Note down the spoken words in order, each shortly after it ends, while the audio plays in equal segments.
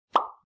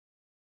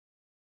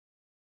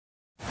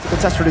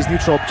contest for these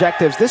neutral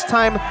objectives. This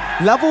time,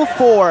 level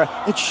 4,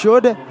 it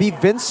should be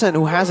Vincent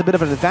who has a bit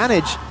of an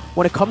advantage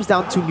when it comes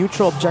down to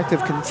neutral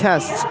objective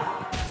contests.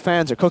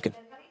 Fans are cooking.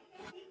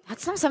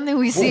 That's not something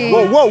we see.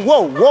 Whoa, whoa,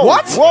 whoa, whoa.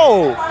 What?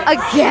 Whoa.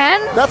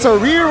 Again? That's a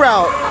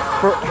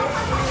reroute for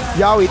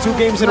Yawi, 2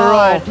 games in a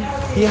row.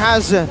 He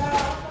has a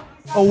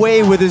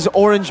way with his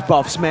orange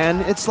buffs,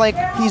 man. It's like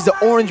he's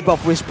the orange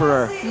buff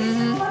whisperer. He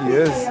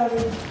is.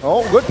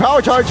 Oh, good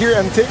power charge here,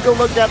 and take a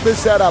look at this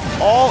setup.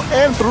 All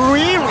and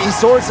 3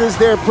 resources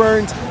there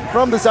burned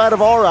from the side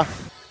of Aura.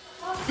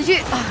 Did you?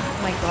 Oh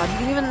my god!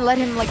 You didn't even let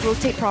him like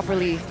rotate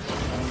properly.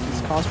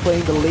 He's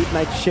cosplaying the late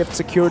night shift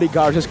security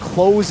guard, just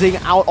closing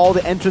out all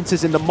the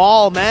entrances in the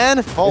mall,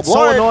 man. Oh, it's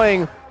so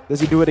annoying. Does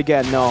he do it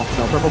again? No,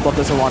 no. Purple buff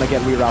doesn't want to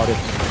get rerouted.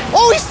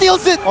 Oh, he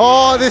steals it!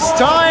 Oh, this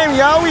time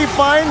Yawi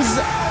finds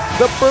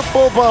the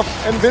purple buff,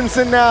 and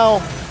Vincent now,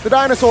 the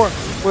dinosaur,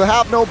 will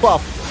have no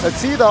buff. Let's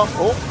see though.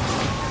 Oh,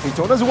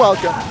 Daytona's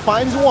welcome,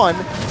 finds one,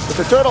 but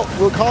the turtle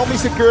will calmly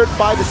secured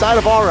by the side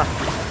of Aura.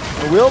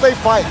 Will they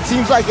fight?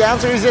 Seems like the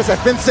answer is yes, and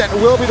Vincent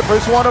will be the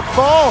first one to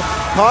fall.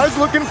 Cars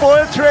looking for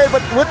a trade,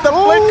 but with the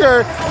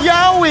flicker,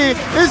 Yawi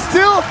is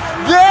still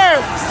there,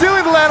 still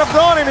in the land of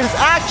dawn, and it is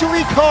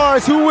actually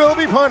Cars who will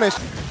be punished.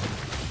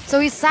 So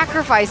he's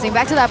sacrificing,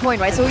 back to that point,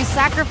 right? So he's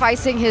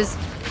sacrificing his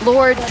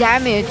lower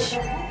damage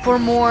for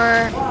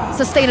more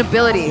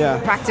sustainability,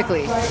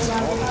 practically.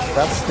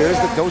 There's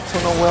the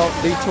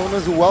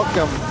Daytona's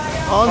welcome.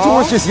 On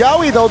towards just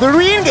Yawi though, the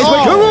re-engage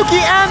by Karuki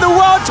and the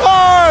wild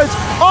charge!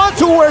 On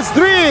towards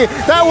 3,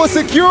 that will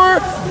secure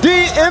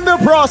D in the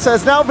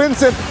process. Now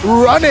Vincent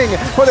running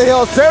for the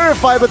hill,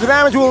 terrified, but the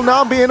damage will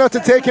not be enough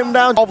to take him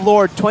down.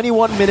 Lord,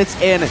 21 minutes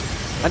in,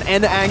 an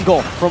end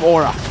angle from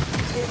Aura.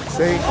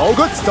 Oh,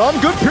 good stun,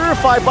 good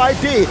purified by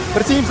D.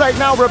 But it seems like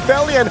now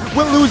Rebellion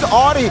will lose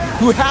Audi,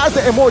 who has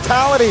the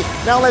immortality.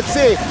 Now let's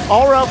see,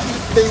 Aura,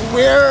 they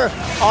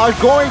are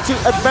going to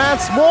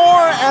advance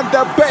more, and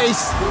the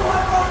base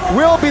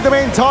will be the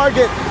main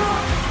target.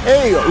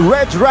 Hey,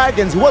 Red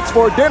Dragons, what's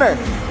for dinner?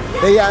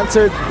 They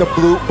answered the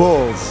Blue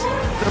Bulls.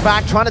 To the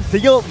back, trying to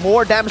deal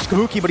more damage to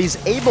Karuki, but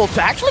he's able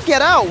to actually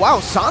get out.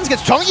 Wow, Sans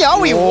gets chunky.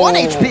 Yawi, 1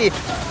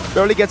 HP.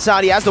 Barely gets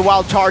out. He has the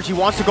wild charge. He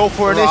wants to go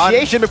for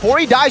initiation before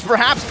he dies,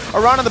 perhaps.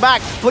 Around in the back.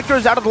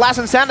 Flickers out of the last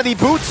insanity.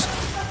 Boots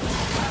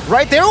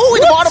right there. Oh,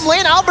 in the bottom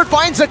lane. Albert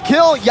finds a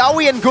kill.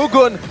 Yawi and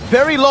Gugun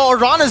very low.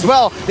 Aran as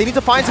well. They need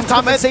to find some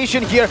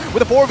compensation here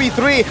with a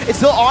 4v3. It's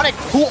still Onyx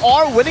who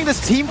are winning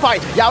this team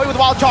fight. Yawi with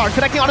wild charge,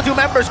 connecting on the 2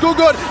 members.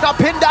 Gugun now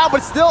pinned down,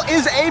 but still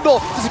is able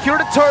to secure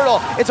the turtle.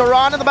 It's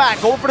Aran in the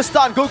back, going for the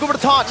stun. Gugun for the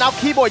taunt. Now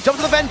Keyboy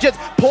jumps to the vengeance,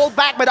 pulled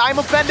back, but I'm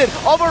offended.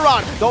 Of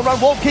Aran. Don't run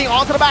Wolf King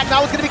onto the back.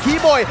 Now it's going to be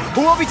Keyboy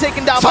who will be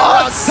taken down by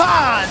Aran.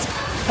 Sans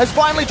has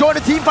finally joined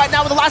the team fight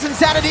now with the last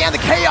insanity and the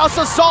chaos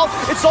assault.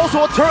 It's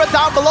also a turret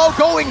down below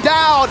going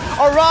down.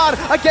 Aran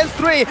against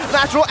 3.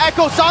 Natural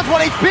Echo. Sans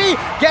 1 HP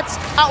gets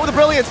out with the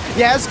brilliance.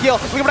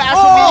 Yehezkiel looking for the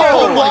Astral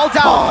Meteor. The wall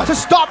down to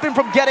stop him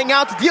from getting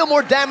out, to deal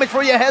more damage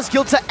for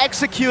Yehezkiel to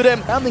execute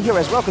him. Family here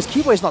as well, because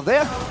Keyboy is not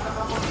there.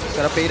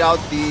 Gonna bait out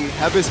the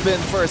heavy spin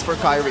first for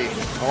Kyrie.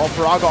 Oh,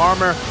 Faraga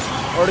armor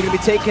already gonna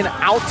be taken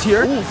out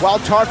here. Ooh,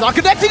 wild charge not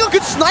connecting. A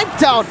good snipe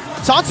down.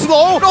 Sans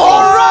slow.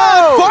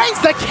 Aran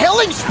finds the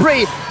killing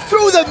spree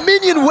through the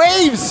minion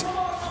waves.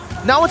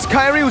 Now it's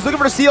Kyrie who's looking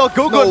for the seal.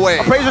 Gugun, No way.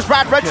 Appraiser's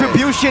Rat,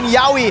 Retribution.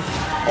 Yawi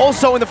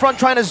also in the front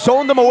trying to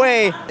zone them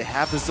away. They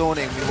have the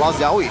zoning. Meanwhile,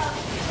 Yawi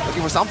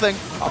looking for something.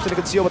 Opts in a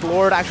conceal, but the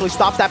Lord actually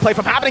stops that play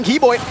from happening.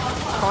 Keyboy.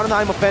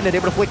 Conanheim offended,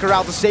 able to flicker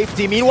out the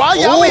safety. Meanwhile,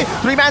 Yawi,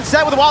 3-man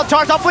set with a wild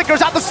charge, now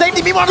flickers out the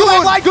safety. Meanwhile, the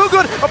line,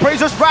 Gugun,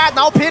 Appraiser's Rat,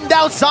 now pinned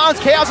down, Sans,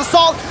 Chaos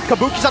Assault.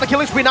 Kabuki's on a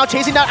killing spree, now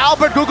chasing down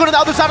Albert. Gugun on the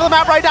other side of the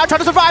map right now,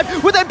 trying to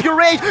survive with Impure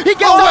Rage. He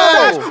gets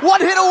out of the dash,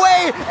 1 hit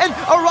away, and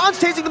Aran's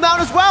chasing them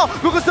down as well.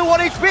 Gugun's still 1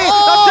 HP,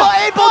 not still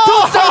able to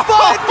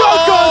survive.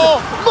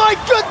 Gugun, my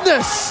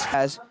goodness!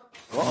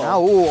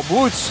 Now,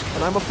 Boots,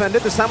 and I'm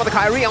offended this time with the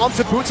Kyrie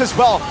onto Boots as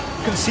well.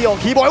 Conceal,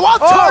 Keyboy, wild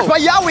charge by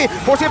Yawi,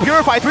 forcing a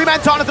Purify, 3-man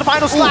taunt at the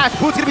final slash.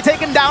 Boots gonna be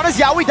taken down as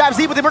Yawi dives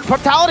deep with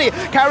immortality.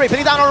 Kyrie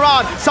pinning down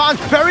Aran, Sans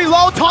very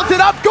low, taunted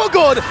up,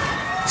 Gugun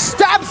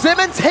stabs him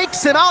and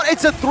takes him out.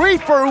 It's a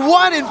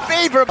 3-for-1 in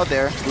favor. Out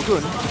there,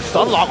 Gugun,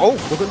 stun lock,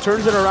 Gugun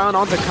turns it around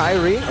onto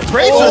Kyrie.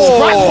 Appraiser's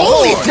Rat,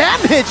 holy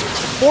damage!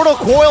 Mortal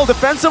Coil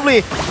defensively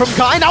from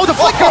Kai, now with the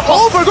flicker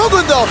over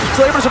Gugun though.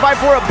 Still able to survive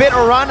for a bit.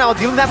 Aran now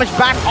dealing damage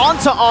back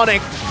onto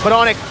Onyx. But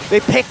Onyx, they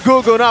pick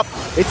Gugun up.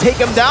 They take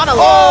him down a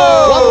little.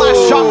 1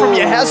 last shot from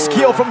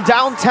Yehezkiel from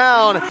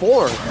downtown.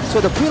 4. So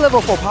the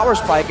pre-level 4 power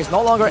spike is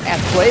no longer at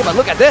play, but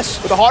look at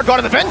this. With the hard guard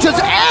and the vengeance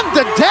and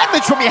the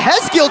damage from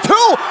Yehezkiel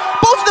too.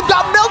 Both of them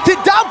got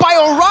melted down by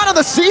Aran on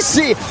the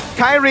CC.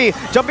 Kyrie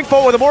jumping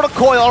forward with a Mortal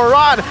Coil.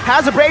 Aran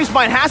has a Brave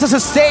Spine, has a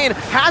sustain,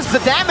 has the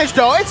damage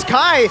though. It's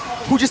Kai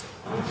who just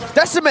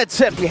decimates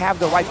him. We have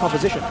the right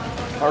composition.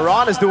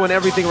 Aran is doing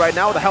everything right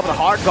now with the help of the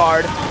hard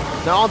guard.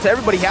 Now on to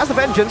everybody. He has the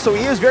vengeance, so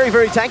he is very,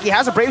 very tanky. He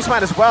has a Brave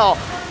Spine as well.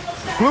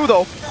 Blue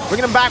though,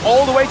 bringing him back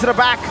all the way to the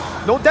back.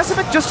 No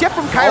decimate just yet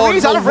from Kyrie.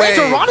 He's out of range.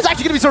 Aran is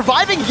actually going to be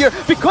surviving here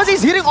because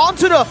he's hitting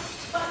onto the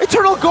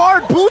Eternal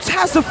Guard, Boots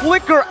has to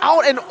flicker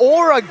out and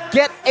Aura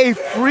get a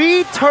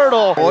free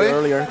turtle.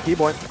 Earlier,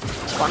 Keyboy.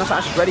 Final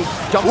Slash is ready.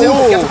 Jumps in,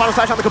 gets the Final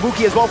Slash on the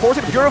Kabuki as well,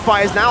 forcing the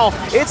Purifies now.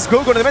 It's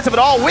Gugu in the midst of it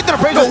all with the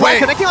appraisal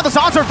connecting on the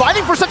Zon,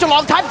 surviving for such a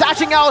long time,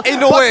 dashing out.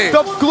 Ain't no way.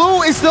 The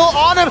glue is still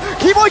on him.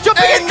 Keyboy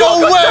jumping in, no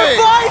Gugu way.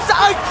 survives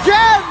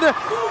again!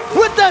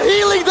 With the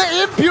healing,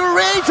 the impure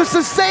rage, the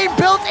sustain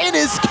built in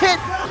his kit.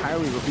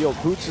 Kyrie revealed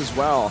Boots as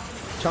well.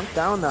 Chunked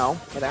down now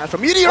by the Astro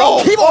Meteor.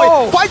 Oh,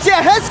 Keyboy finds the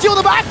head skill in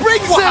the back,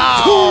 brings him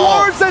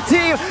towards the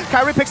team.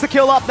 Kyrie picks the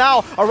kill up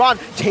now. Aran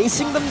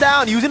chasing them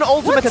down, using the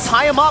ultimate to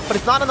tie him up, but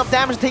it's not enough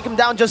damage to take him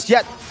down just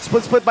yet.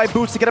 Split by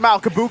Boots to get him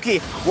out.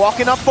 Kabuki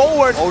walking up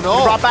forward. Oh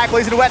no. Brought back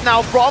Blazing Wet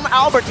now from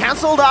Albert,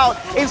 cancelled out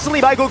instantly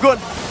by Gugun,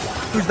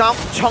 who's now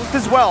chunked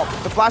as well.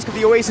 The Flask of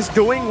the Oasis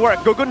doing work.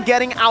 Gugun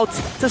getting out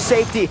to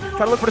safety. Trying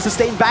to look for the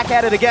sustain back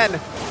at it again.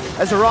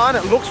 As Aran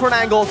looks for an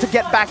angle to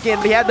get back in,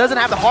 but he doesn't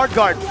have the hard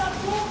guard.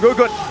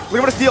 Gugun,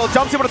 looking for the steal,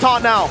 jumps in with a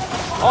taunt now.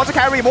 Onto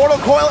Kyrie, Mortal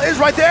Coil is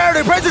right there.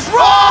 The Princess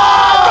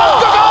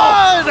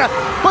run!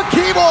 But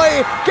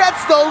Keyboy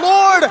gets the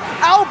Lord.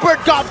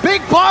 Albert got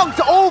big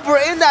bonked over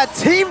in that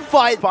team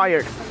fight.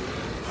 Fired.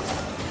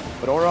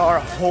 But Aura are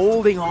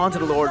holding on to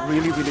the Lord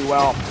really, really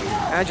well.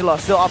 Angela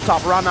still up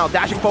top, around now,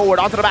 dashing forward,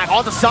 onto the back,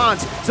 onto Sans.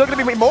 Still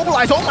gonna be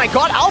immobilized. Oh my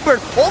god,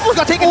 Albert almost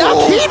got taken down.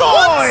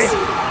 Keyboy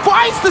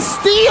finds the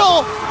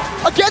steal.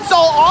 Against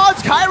all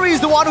odds, Kyrie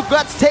is the one who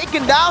gets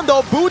taken down,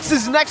 though. Boots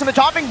is next on the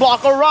chopping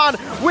block. Aran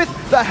with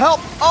the help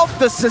of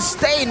the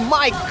sustain.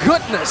 My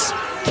goodness,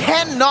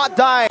 cannot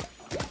die.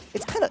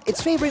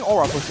 It's favoring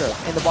Aura for sure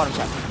in the bottom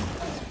side.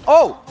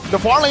 Oh, the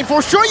far lane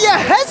for sure.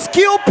 Yeah,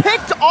 Hezkiel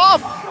picked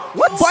off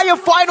by a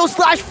Final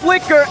Slash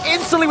flicker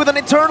instantly with an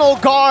Eternal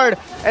Guard.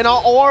 And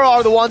now Aura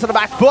are the ones on the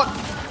back foot.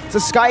 It's the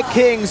Sky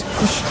Kings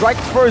who strike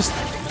first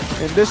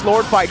in this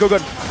Lord fight. Gugun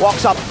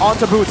walks up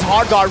onto Boots,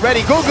 hard guard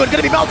ready. Gugun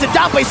gonna be melted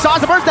down by Sans.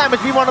 The burst damage,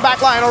 V1 on the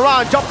back line.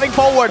 Aran jumping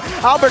forward.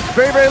 Albert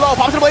very, very low.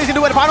 Pops in Blazing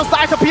into it. Final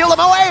Slash to peel him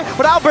away.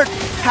 But Albert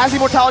has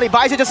immortality,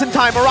 buys it just in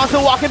time. Aran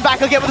still walking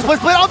back again with the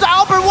split onto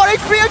Albert. 1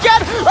 HP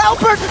again.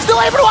 Albert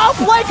still able to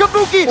outplay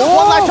Kabuki.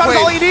 One last shot is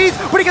all he needs,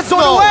 but he gets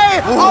thrown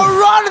away.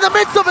 Aran in the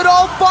midst of it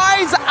all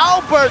finds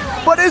Albert.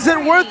 But is it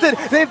worth it?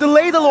 They've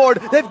delayed the Lord.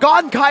 They've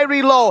gotten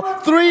Kyrie low.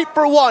 3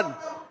 for 1.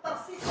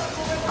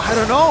 I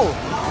don't know.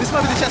 This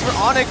might be the chance for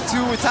Onyx to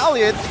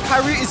retaliate.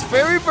 Kyrie is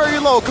very, very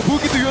low.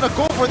 Kabuki, do you want to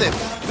go for them?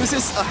 This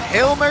is a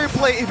Hail Mary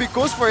play if he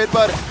goes for it,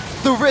 but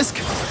the risk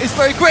is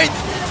very great.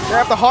 They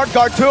have the hard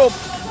guard too.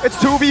 It's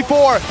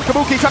 2v4.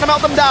 Kabuki trying to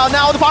melt them down.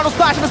 Now the Final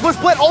Splash and the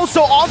split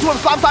also onto him.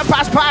 Slam time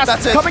pass.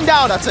 That's it. Coming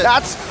down. That's it.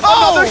 That's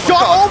another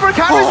shot over.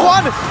 Kyrie's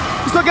one.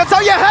 He still gets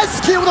out. Yeah,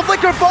 Hezkiel with a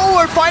flicker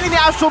forward. Finding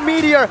the Astral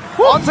Meteor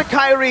onto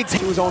Kyrie to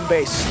his own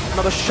base.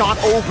 Another shot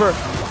over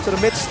to the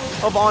midst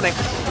of Onyx.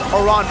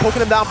 Aran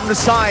poking him down from the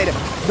side.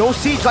 No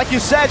siege, like you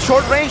said.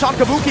 Short range on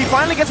Kabuki.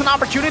 Finally gets an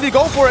opportunity to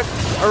go for it.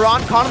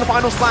 Aran caught in the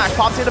Final Slash.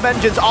 Pops into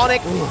Vengeance.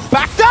 Onyx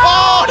back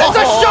down. It's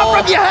a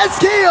shot from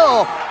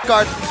Hezkiel.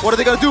 Guard, what are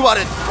they going to do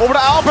about it? Over to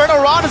Albert.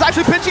 Aran is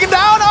actually pinching him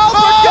down.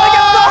 Albert's gonna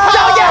get knocked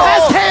down.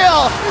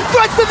 Hezkiel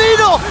threads the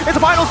needle. It's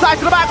a Final Slash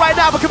to the back right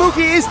now, but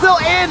Kabuki is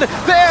still in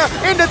there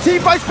in the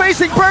team fight,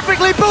 spacing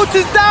perfectly. Boots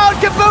is down.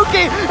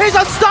 Kabuki is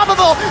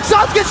unstoppable.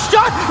 Sans gets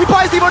shot. He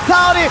buys the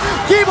immortality.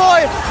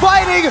 Keyboy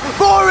fighting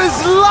for his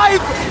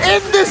life in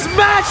this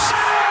match.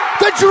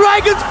 The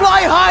dragons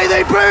fly high.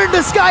 They burn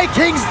the Sky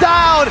Kings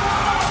down.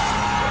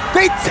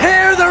 They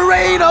tear the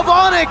reign of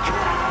Onyx.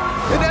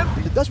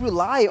 It does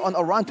rely on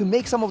Aran to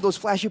make some of those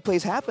flashy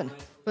plays happen.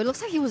 But it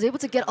looks like he was able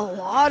to get a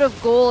lot of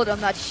gold on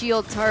that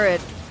shield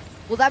turret.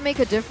 Will that make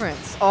a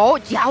difference? Oh,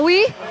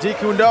 Yawi?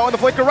 Jikundo in the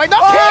flicker right now.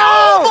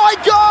 Oh my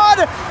god!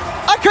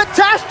 A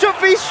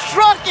catastrophe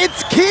struck.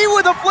 It's Key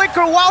with a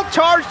flicker while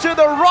charged to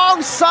the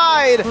wrong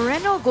side.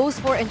 Moreno goes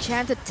for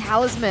Enchanted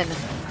Talisman.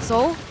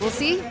 So, we'll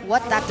see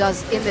what that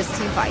does in this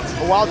team fight.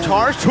 A wild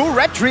charge, 2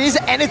 red trees,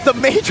 and it's the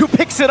mage who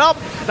picks it up.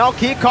 Now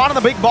Key caught on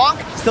the big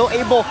bonk, still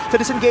able to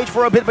disengage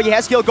for a bit, but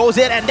Hezkiel goes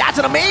in, and that's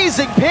an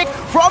amazing pick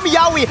from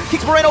Yawi.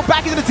 Kicks Moreno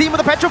back into the team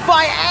with a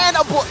Petrify and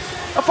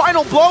a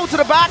final blow to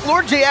the back.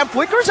 Lord JM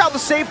flickers out the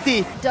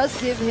safety. Does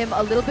give him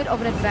a little bit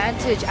of an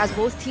advantage as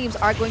both teams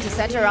are going to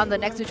center around the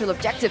next neutral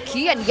objective.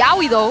 Key and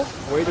Yawi though.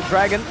 Away the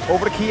dragon,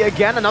 over to Key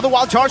again. Another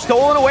wild charge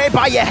stolen away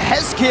by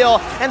Hezkiel,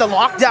 and the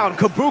lockdown.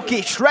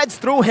 Kabuki shreds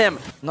through him.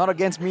 Not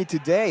against me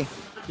today.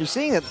 You're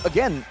seeing that,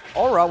 again,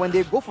 Aura, when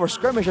they go for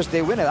skirmishes,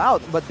 they win it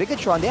out. But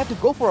Bigatron, they have to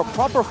go for a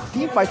proper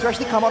team fight to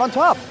actually come out on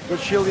top. Good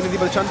shield in the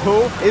but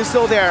Chun-Pu is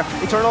still there.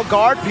 Eternal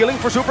Guard peeling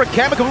for Super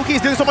Cam. Kabuki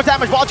is doing so much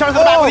damage. Ball charge in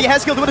the back with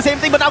Hezkiel doing the same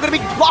thing, but now going to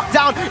be locked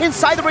down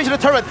inside the range of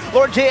the turret.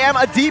 Lord JM,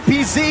 a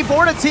DPZ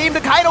for the team to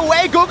kite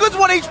away. Gugun's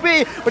 1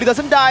 HP, but he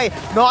doesn't die.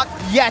 Not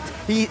yet.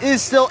 He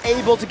is still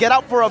able to get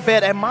out for a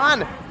bit. And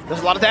man,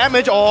 there's a lot of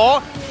damage.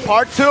 Oh,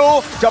 part 2,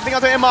 jumping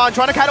onto Iman,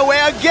 trying to cut away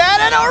again,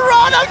 and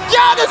Aran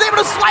again is able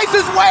to slice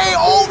his way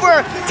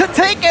over to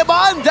take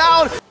Iman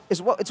down.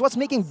 It's what's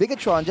making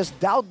Bigatron just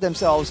doubt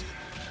themselves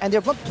and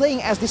they're not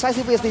playing as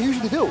decisively as they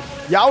usually do.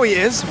 Yawi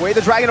is. Way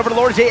the dragon over to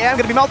Lord JM.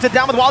 Going to be melted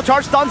down with wild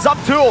charge. Stuns up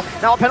 2.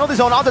 Now a penalty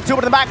zone onto 2, but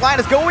in the back line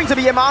is going to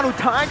be Iman, who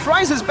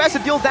tries his best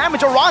to deal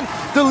damage. Aran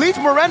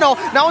deletes Moreno.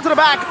 Now into the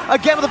back.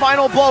 Again with the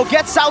final blow.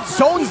 Gets out,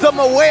 zones them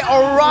away.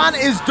 Aran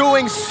is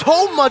doing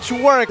so much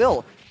work.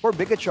 Still, for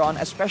Bigatron,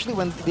 especially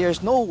when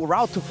there's no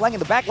route to flank in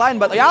the back line,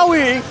 but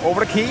Yawi!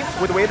 Over the key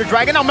with the way the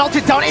dragon. Now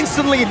melted down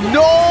instantly.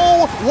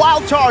 No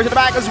wild charge in the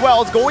back as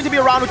well. It's going to be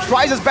Aran who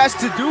tries his best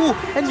to do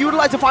and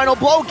utilize the final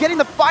blow, getting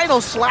the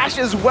final slash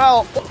as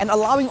well. And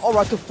allowing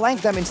Aura to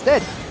flank them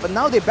instead. But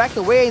now they backed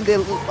away and they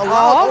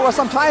allowed Aura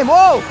some time.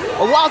 Whoa!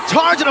 A wild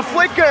charge and a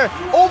flicker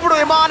over to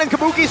Iman, and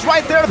Kabuki's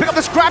right there to pick up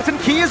the scraps, and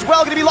Key as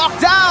well. Going to be locked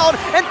down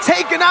and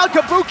taken out.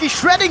 Kabuki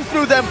shredding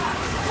through them.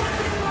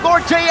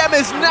 Lord JM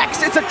is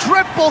next. It's a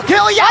triple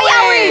kill.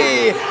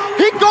 Yawi!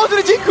 He goes to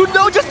the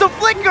Jikundo, just a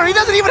flicker. He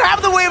doesn't even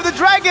have the way of the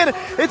dragon.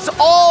 It's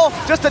all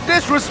just a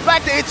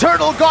disrespect. The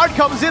Eternal Guard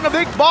comes in, a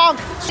big bonk.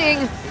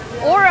 Seeing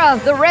Aura,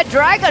 the Red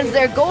Dragons,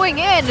 they're going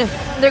in.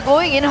 They're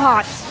going in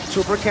hot.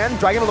 Super Ken,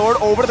 Dragon Lord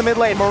over to the mid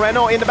lane.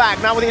 Moreno in the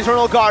back, now with the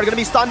Eternal Guard. Gonna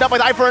be stunned up with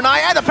Eye for an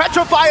Eye, and the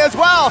Petrify as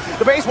well.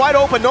 The base wide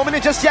open, no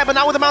minute just yet, but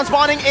now with the Mount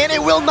spawning in,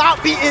 it will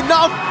not be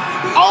enough.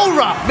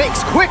 Aura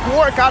makes quick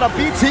work out of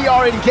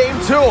BTR in game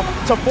 2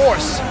 to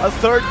force a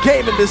 3rd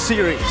game in this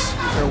series.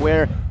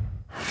 Where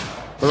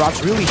the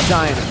rocks really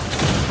shine.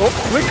 Oh,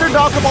 Flicker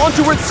knocks him on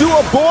towards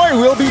Sua. Boy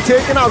will be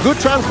taken out. Good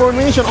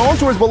transformation on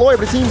towards Beloy,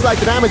 but it seems like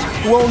the damage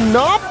will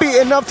not be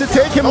enough to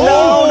take him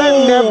down.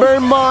 And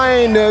never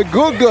mind.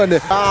 Gugun.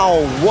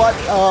 Wow, what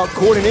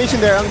coordination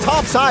there. On the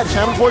top side,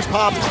 Shaman Force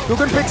pops.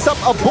 Gugun picks up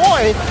a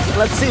boy.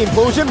 Let's see,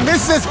 Implosion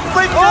misses.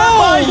 Flicker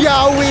by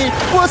Yawi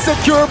will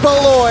secure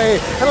Beloy.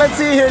 And let's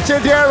see here,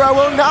 Chidera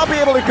will not be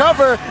able to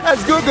cover as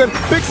Gugun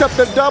picks up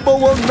the double.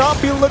 Will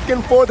not be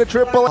looking for the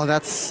triple. Oh,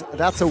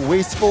 that's a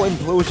wasteful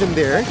Implosion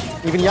there.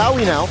 Even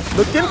Yawi now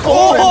looking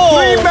for a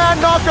 3-man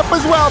knockup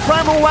as well.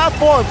 Primal Wrath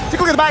form. Take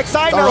a look at the back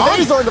side now.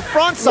 Hazel in the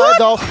front side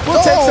though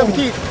will take some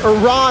heat.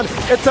 Aran,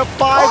 it's a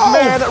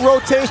 5-man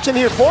rotation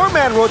here.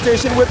 4-man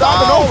rotation without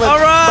the Nolan.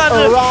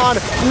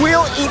 Aran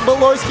will eat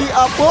Beloyski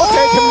up. Will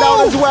take him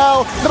down as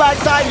well. The back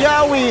side,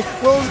 Yawi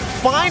will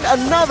find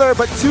another,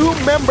 but 2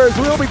 members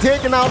will be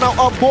taken out now.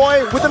 A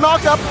boy with the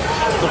knockup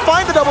will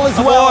find the double as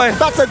well.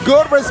 That's a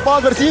good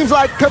response, but it seems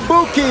like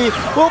Kabuki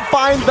will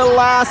find the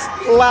last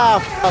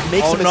laugh.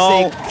 Makes a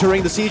mistake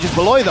during the siege is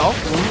Beloy though.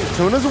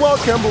 Soon as well,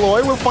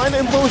 Beloy will find the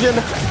Implosion,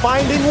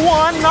 finding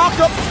 1, knock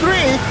up 3,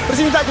 but it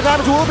seems like the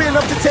damage will be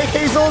enough to take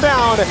Hazel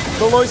down.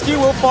 Beloyski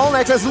will fall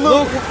next as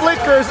Luke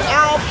flickers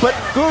out, but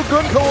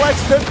Gugun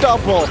collects the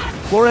double.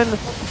 Florin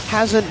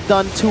hasn't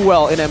done too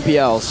well in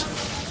MPLs.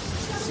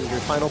 See your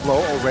final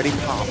blow already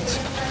popped.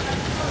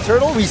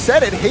 Turtle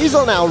reset it.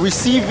 Hazel now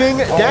receiving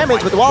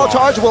damage, but the wild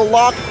charge will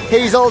lock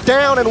Hazel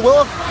down and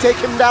will take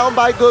him down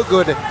by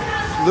Gugun.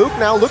 Luke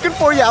now looking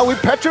for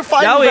Yawi,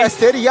 petrified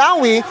invested.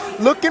 Yawi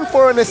looking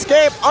for an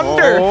escape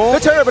under the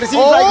turret, but it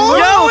seems like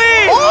Luke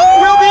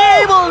will be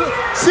able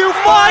to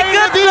find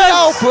the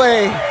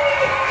outplay.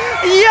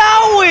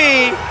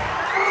 Yawi!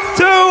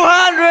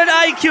 200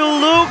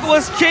 IQ. Luke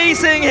was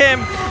chasing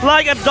him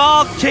like a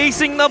dog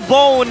chasing the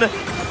bone.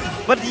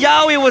 But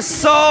Yawi was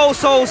so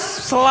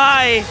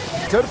sly.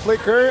 Turret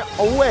flicker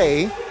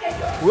away.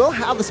 Will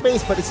have the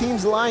space, but it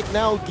seems like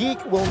now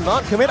Geek will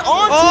not commit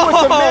on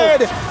towards the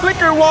mid.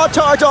 Flicker wall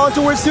charge on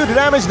towards 2 to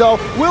damage though.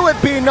 Will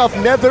it be enough?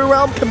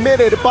 Netherrealm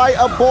committed by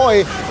a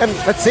boy. And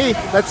let's see.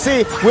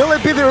 Will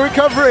it be the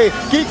recovery?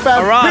 Geek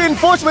fam,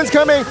 reinforcements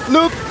coming.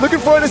 Luke looking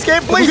for an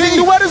escape. Blazing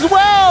duet as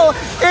well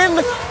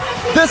in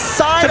the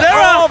side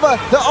of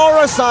the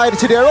Aura side.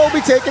 Chidera will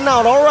be taken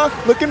out. Aura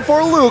looking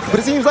for Luke, but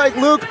it seems like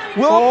Luke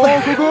will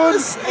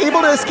is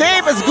able to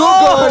escape as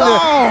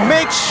Gugun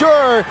makes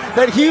sure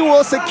that he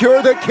will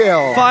secure the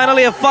kill.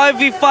 Finally a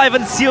 5v5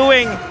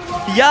 ensuing.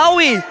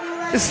 Yawi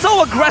is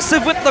so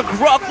aggressive with the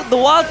Grok, the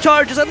wild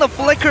charges and the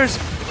flickers.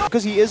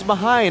 Because he is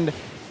behind,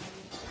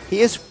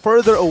 he is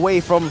further away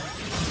from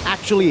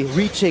actually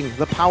reaching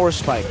the power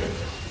spike.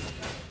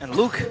 And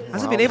Luke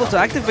hasn't been able to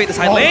activate the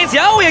side lanes.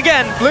 Yawi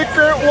again!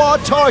 Flicker wall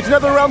charge,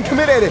 Netherrealm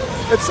committed.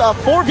 It's a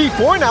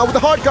 4v4 now with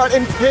the hard guard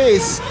in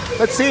place.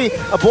 Let's see,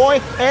 a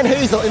boy and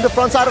Hazel in the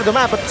front side of the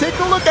map. But take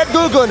a look at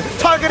Gugun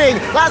targeting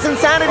Last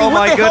Insanity with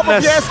the help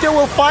of Yesker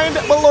will find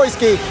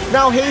Beloyski.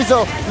 Now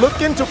Hazel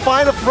looking to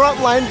find a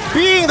front line,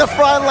 being the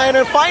front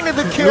liner, finding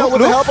the kill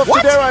with the help of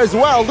Chidera as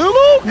well.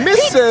 Luke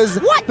misses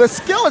the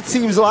skill it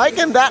seems like,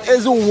 and that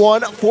is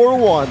 1 for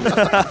 1.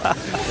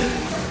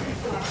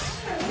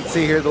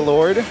 See here, the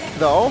Lord,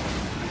 though,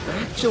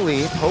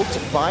 actually poked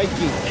by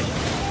Geek.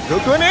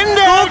 Gugun in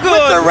there with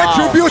the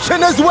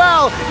retribution as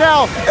well.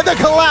 Now, in the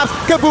collapse,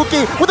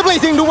 Kabuki with the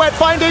blazing duet,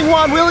 finding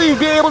 1. Will he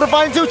be able to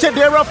find 2?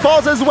 Chidera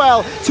falls as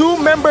well.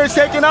 2 members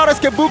taken out as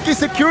Kabuki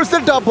secures the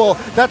double.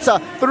 That's a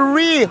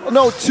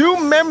 2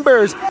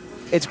 members.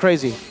 It's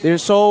crazy. They're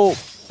so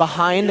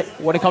behind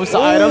when it comes to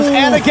items.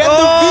 And again,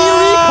 the V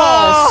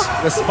recalls.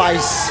 The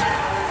spice.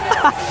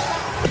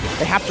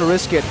 They have to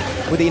risk it.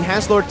 With the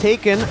Enhanced Lord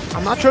taken,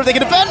 I'm not sure if they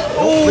can defend.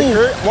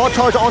 Flicker, wall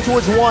charge on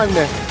towards 1.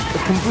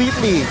 but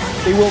completely.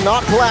 They will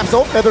not collapse.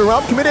 Oh, Feather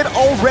Realm committed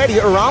already.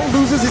 Around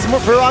loses his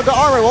Firaga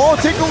armor. Oh,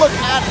 take a look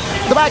at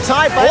the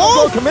backside. Final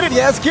blow committed.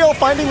 Yes, kill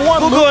finding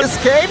one. Luke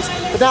escapes.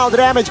 But now the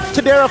damage.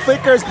 Chidera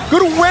flickers.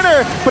 Good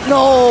winner. But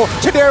no.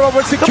 Chidera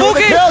would secure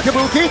the kill.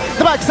 Kabuki.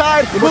 The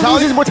backside will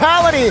lose his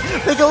mortality.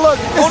 Take a look.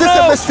 Is this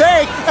a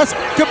mistake? As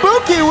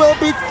Kabuki will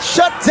be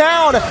shut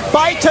down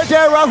by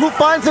Chidera, who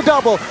finds a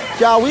double.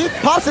 Yawi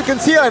pops a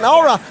conceal and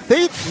Aura.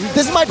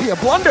 This might be a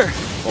blunder.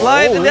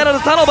 Light at the end of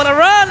the tunnel, but a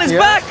run is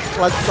back.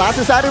 Last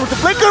decided with the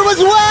flicker as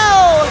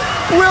well.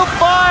 We'll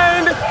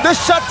find the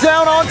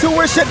shutdown onto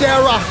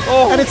Shadera.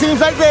 And it seems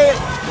like they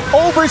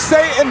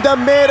oversay in the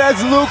mid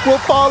as Luke will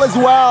fall as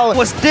well.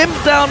 Was dimmed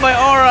down by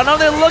Aura. Now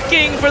they're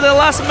looking for the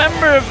last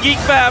member of Geek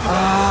Fam.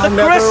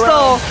 The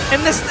crystal,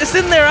 and it's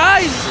in their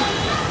eyes.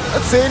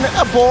 Sin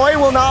Boy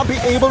will not be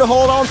able to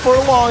hold on for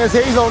long as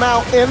Hazel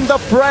now in the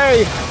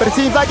fray. But it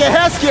seems like a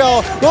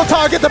Heskill will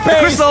target the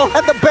base,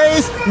 and the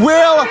base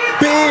will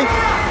be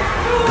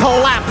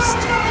collapsed.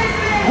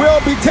 Will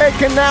be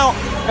taken now,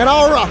 and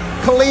Aura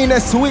Kalina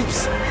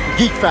sweeps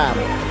Geek Fam.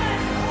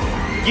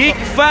 Geek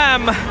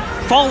Fam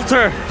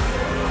falter.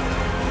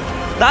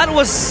 That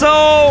was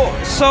so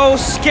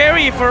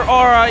scary for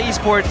Aura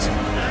Esports.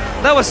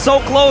 That was so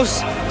close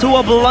to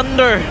a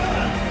blunder.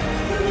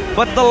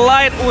 But the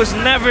light was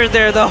never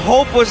there, the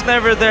hope was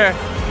never there.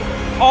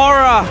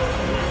 Aura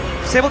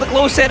was able to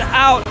close it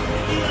out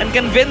in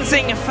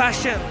convincing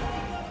fashion.